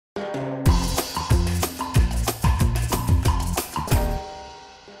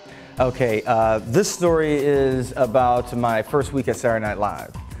Okay, this story is about my first week at Saturday Night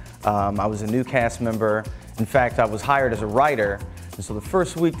Live. I was a new cast member. In fact, I was hired as a writer. And so the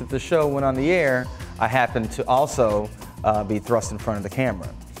first week that the show went on the air, I happened to also be thrust in front of the camera.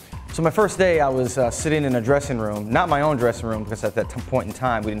 So my first day, I was sitting in a dressing room, not my own dressing room, because at that point in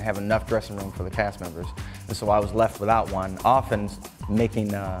time, we didn't have enough dressing room for the cast members. And so I was left without one, often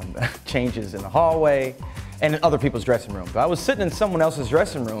making changes in the hallway and in other people's dressing room. But I was sitting in someone else's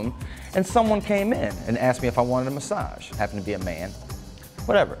dressing room, and someone came in and asked me if I wanted a massage. It happened to be a man,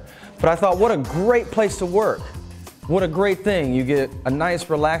 whatever. But I thought, what a great place to work. What a great thing. You get a nice,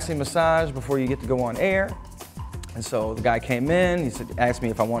 relaxing massage before you get to go on air. And so the guy came in, he asked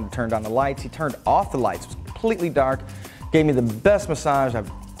me if I wanted to turn down the lights. He turned off the lights, it was completely dark, gave me the best massage I've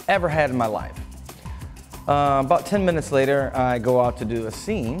ever had in my life. About 10 minutes later, I go out to do a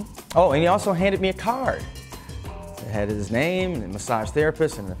scene. Oh, and he also handed me a card. It had his name and the massage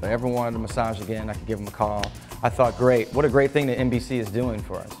therapist, and if I ever wanted a massage again, I could give him a call. I thought, great, what a great thing that NBC is doing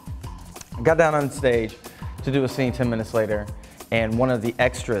for us. I got down on stage to do a scene 10 minutes later, and one of the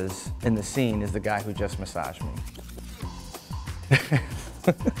extras in the scene is the guy who just massaged me.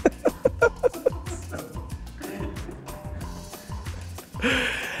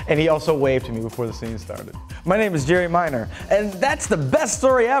 And he also waved to me before the scene started. My name is Jerry Minor, and that's the best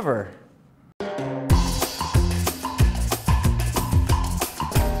story ever.